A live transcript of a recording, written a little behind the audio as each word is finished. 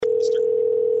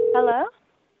Hello?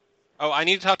 Oh, I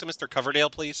need to talk to Mr. Coverdale,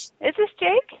 please. Is this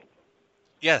Jake?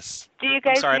 Yes. Do you I'm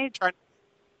guys sorry. need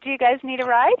Do you guys need a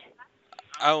ride?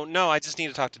 Oh, no, I just need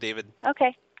to talk to David.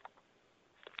 Okay.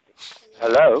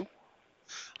 Hello?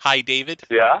 Hi, David.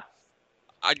 Yeah?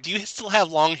 Do you still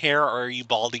have long hair, or are you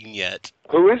balding yet?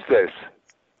 Who is this?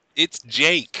 It's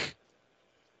Jake.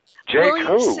 Jake Will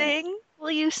who? you sing?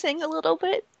 Will you sing a little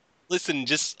bit? Listen,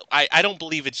 I don't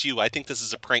believe it's you. I think this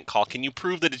is a prank call. Can you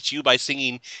prove that it's you by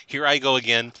singing Here I Go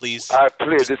Again, please?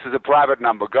 Please, this is a private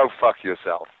number. Go fuck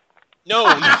yourself. No.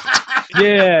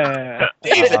 Yeah.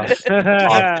 David.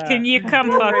 Can you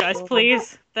come fuck us,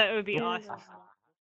 please? That would be awesome.